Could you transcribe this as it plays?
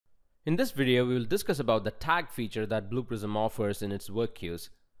In this video, we will discuss about the tag feature that Blue Prism offers in its work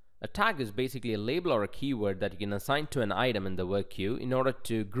queues. A tag is basically a label or a keyword that you can assign to an item in the work queue in order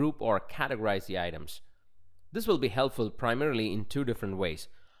to group or categorize the items. This will be helpful primarily in two different ways.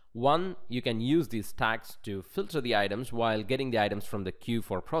 One, you can use these tags to filter the items while getting the items from the queue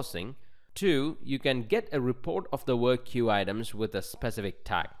for processing. Two, you can get a report of the work queue items with a specific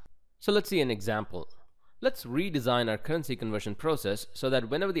tag. So let's see an example. Let's redesign our currency conversion process so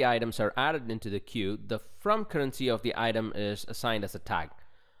that whenever the items are added into the queue, the from currency of the item is assigned as a tag.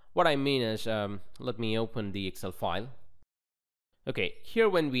 What I mean is, let me open the Excel file. Okay, here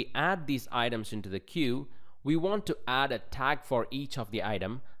when we add these items into the queue, we want to add a tag for each of the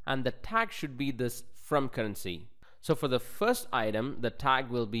item, and the tag should be this from currency. So for the first item, the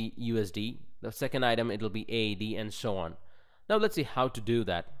tag will be USD, the second item it will be AED, and so on. Now let's see how to do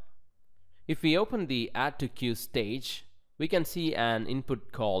that. If we open the Add to Queue stage, we can see an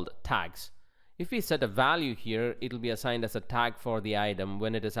input called tags. If we set a value here, it will be assigned as a tag for the item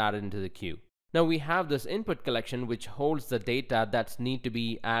when it is added into the queue. Now we have this input collection which holds the data that need to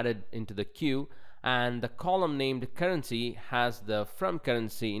be added into the queue, and the column named currency has the from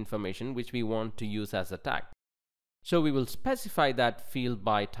currency information which we want to use as a tag. So we will specify that field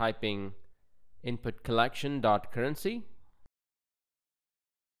by typing input collection.currency.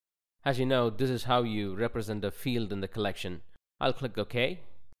 As you know, this is how you represent a field in the collection. I'll click OK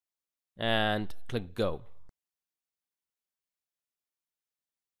and click Go.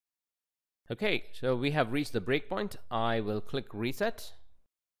 Okay, so we have reached the breakpoint. I will click Reset.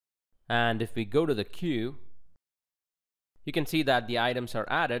 And if we go to the queue, you can see that the items are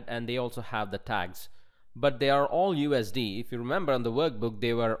added and they also have the tags. But they are all USD. If you remember on the workbook,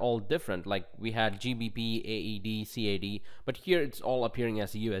 they were all different. Like we had GBP, AED, CAD, but here it's all appearing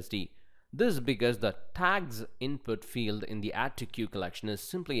as USD. This is because the tags input field in the add to queue collection is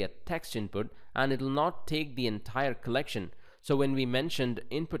simply a text input and it will not take the entire collection. So when we mentioned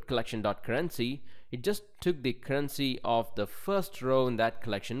input collection.currency, it just took the currency of the first row in that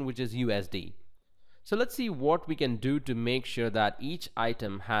collection, which is USD. So let's see what we can do to make sure that each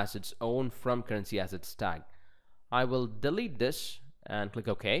item has its own from currency as its tag. I will delete this and click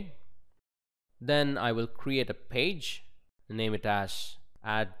OK. Then I will create a page, name it as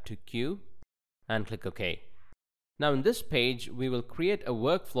Add to Queue, and click OK. Now in this page, we will create a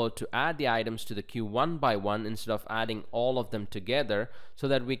workflow to add the items to the queue one by one instead of adding all of them together, so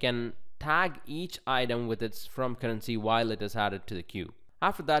that we can tag each item with its from currency while it is added to the queue.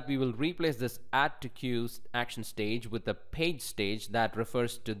 After that, we will replace this add to queue action stage with the page stage that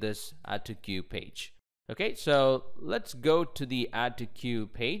refers to this add to queue page. Okay, so let's go to the add to queue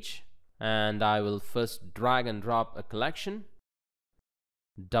page, and I will first drag and drop a collection,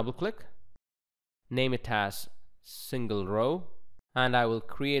 double click, name it as single row, and I will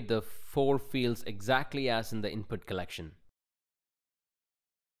create the 4 fields exactly as in the input collection.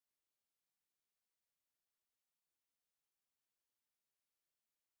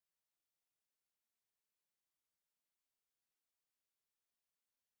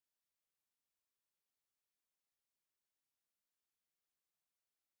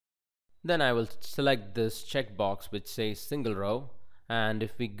 Then I will select this checkbox which says single row, and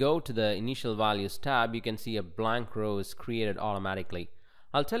if we go to the initial values tab, you can see a blank row is created automatically.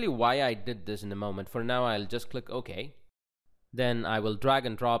 I'll tell you why I did this in a moment. For now, I'll just click OK. Then I will drag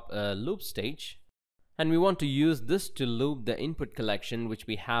and drop a loop stage, and we want to use this to loop the input collection which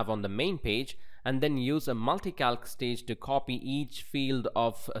we have on the main page, and then use a multicalc stage to copy each field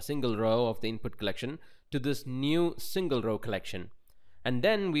of a single row of the input collection to this new single row collection. And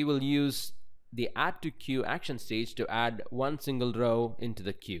then we will use the add to queue action stage to add one single row into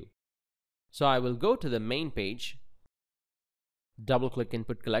the queue. So I will go to the main page, double click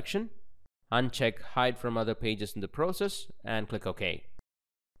input collection, uncheck hide from other pages in the process, and click OK.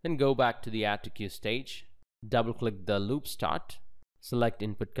 Then go back to the add to queue stage, double click the loop start, select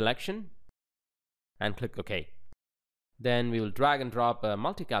input collection, and click OK. Then we will drag and drop a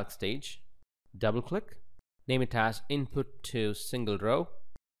multicalc stage, double click, name it as input to single row.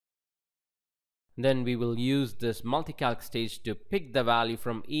 Then we will use this multicalc stage to pick the value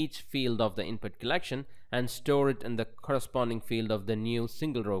from each field of the input collection and store it in the corresponding field of the new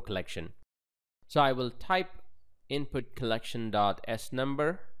single row collection. So I will type input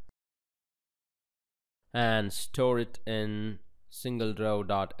collection.snumber and store it in single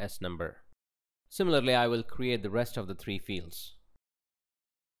row.snumber. Similarly, I will create the rest of the 3 fields.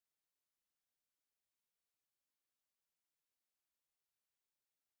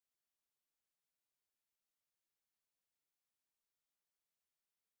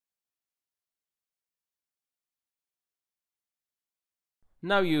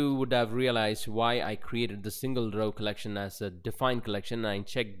 Now you would have realized why I created the single row collection as a defined collection and I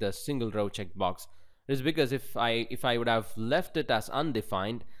checked the single row checkbox. It is because if I would have left it as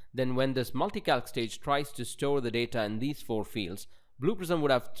undefined, then when this multicalc stage tries to store the data in these four fields, Blue Prism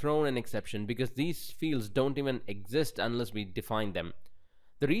would have thrown an exception because these fields don't even exist unless we define them.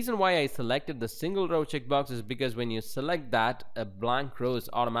 The reason why I selected the single row checkbox is because when you select that, a blank row is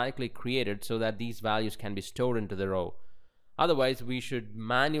automatically created so that these values can be stored into the row. Otherwise, we should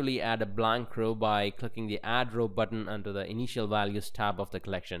manually add a blank row by clicking the Add Row button under the Initial Values tab of the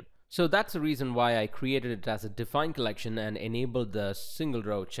collection. So that's the reason why I created it as a defined collection and enabled the single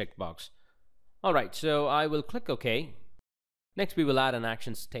row checkbox. Alright, so I will click OK. Next we will add an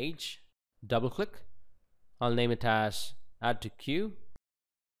action stage. Double click. I'll name it as Add to Queue.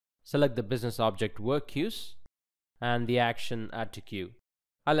 Select the business object Work Queues and the action Add to Queue.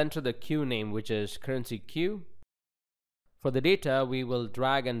 I'll enter the queue name, which is currency queue. For the data, we will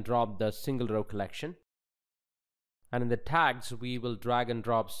drag and drop the single row collection. And in the tags, we will drag and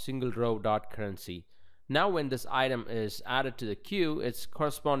drop single row.currency. Now when this item is added to the queue, its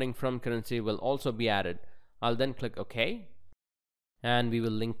corresponding from currency will also be added. I'll then click OK. And we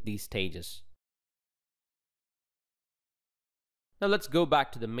will link these stages. Now let's go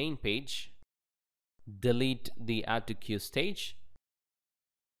back to the main page. Delete the Add to Queue stage.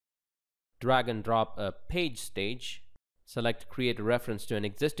 Drag and drop a page stage. Select Create a reference to an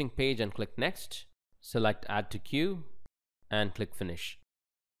existing page and click Next. Select Add to Queue and click Finish.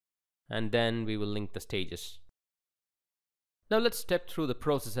 And then we will link the stages. Now let's step through the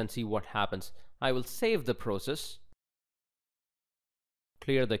process and see what happens. I will save the process.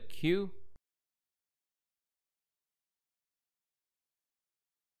 Clear the queue.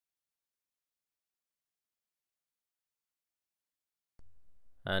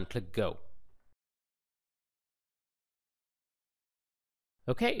 And click Go.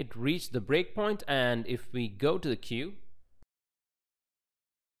 Okay, it reached the breakpoint, and if we go to the queue,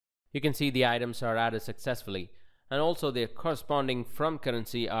 you can see the items are added successfully, and also their corresponding from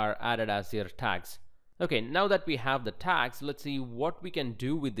currency are added as their tags. Okay, now that we have the tags, let's see what we can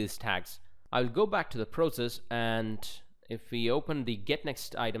do with these tags. I'll go back to the process, and if we open the Get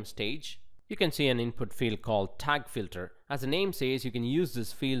Next Item stage, you can see an input field called Tag Filter. As the name says, you can use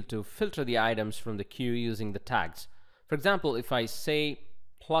this field to filter the items from the queue using the tags. For example, if I say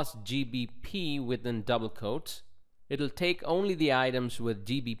plus GBP within double quotes, it'll take only the items with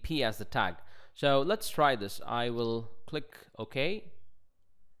GBP as the tag. So let's try this. I will click OK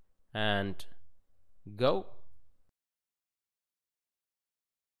and go.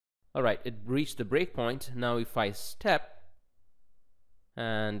 Alright, it reached the breakpoint. Now if I step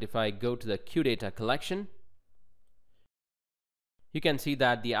and if I go to the queue data collection, you can see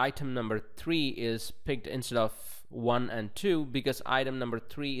that the item number 3 is picked instead of 1 and 2 because item number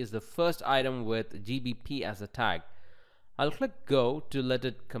 3 is the first item with GBP as a tag. I'll click Go to let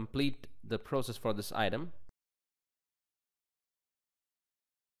it complete the process for this item.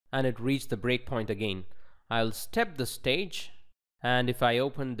 And it reached the breakpoint again. I'll step the stage, and if I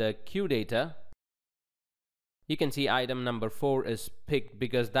open the queue data, you can see item number 4 is picked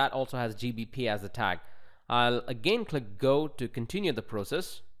because that also has GBP as a tag. I'll again click Go to continue the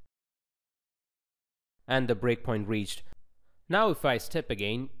process, and the breakpoint reached. Now if I step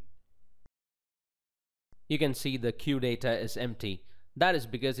again, you can see the queue data is empty. That is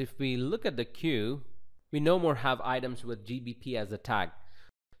because if we look at the queue, we no more have items with GBP as a tag.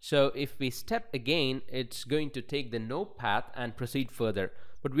 So if we step again, it's going to take the no path and proceed further.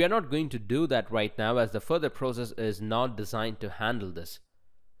 But we are not going to do that right now, as the further process is not designed to handle this.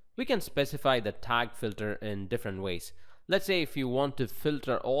 We can specify the tag filter in different ways. Let's say if you want to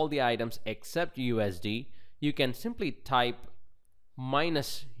filter all the items except USD, you can simply type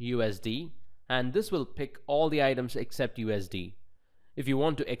 -USD, and this will pick all the items except USD. If you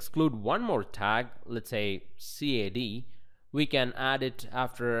want to exclude one more tag, let's say CAD, we can add it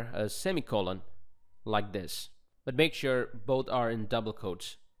after a semicolon like this. But make sure both are in double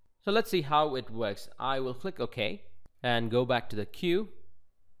quotes. So let's see how it works. I will click OK and go back to the queue.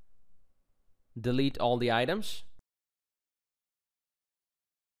 Delete all the items.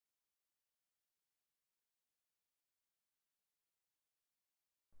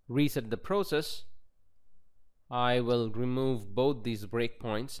 Reset the process. I will remove both these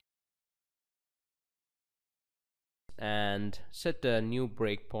breakpoints and set a new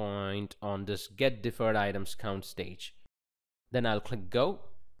breakpoint on this Get Deferred Items Count stage. Then I'll click Go.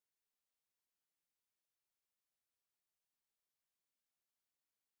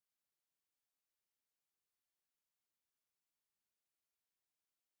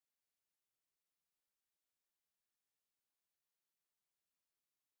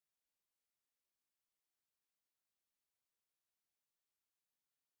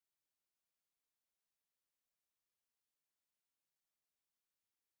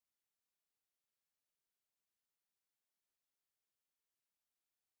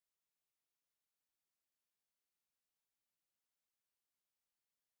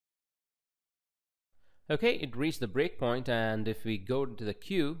 Okay, it reached the breakpoint, and if we go to the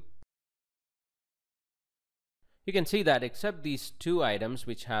queue, you can see that except these two items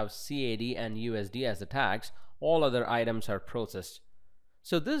which have CAD and USD as the tags, all other items are processed.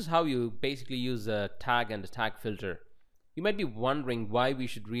 So this is how you basically use a tag and a tag filter. You might be wondering why we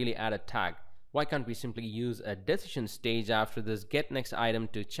should really add a tag. Why can't we simply use a decision stage after this get next item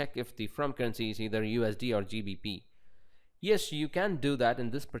to check if the from currency is either USD or GBP? Yes, you can do that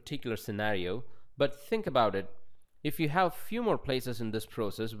in this particular scenario, but think about it. If you have few more places in this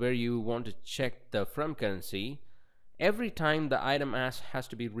process where you want to check the from currency, every time the item has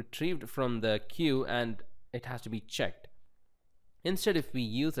to be retrieved from the queue and it has to be checked. Instead, if we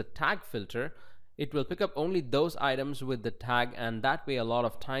use a tag filter, it will pick up only those items with the tag, and that way a lot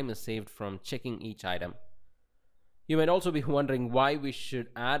of time is saved from checking each item. You might also be wondering why we should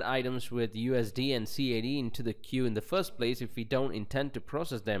add items with USD and CAD into the queue in the first place if we don't intend to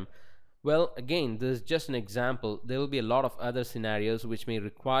process them. Well, again, this is just an example. There will be a lot of other scenarios which may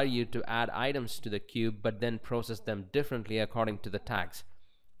require you to add items to the queue but then process them differently according to the tags.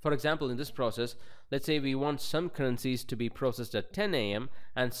 For example, in this process, let's say we want some currencies to be processed at 10 a.m.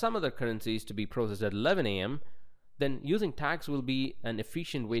 and some other currencies to be processed at 11 a.m. Then using tags will be an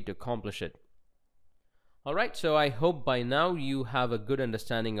efficient way to accomplish it. Alright, so I hope by now you have a good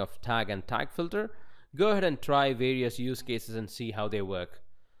understanding of tag and tag filter. Go ahead and try various use cases and see how they work.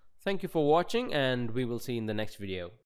 Thank you for watching, and we will see you in the next video.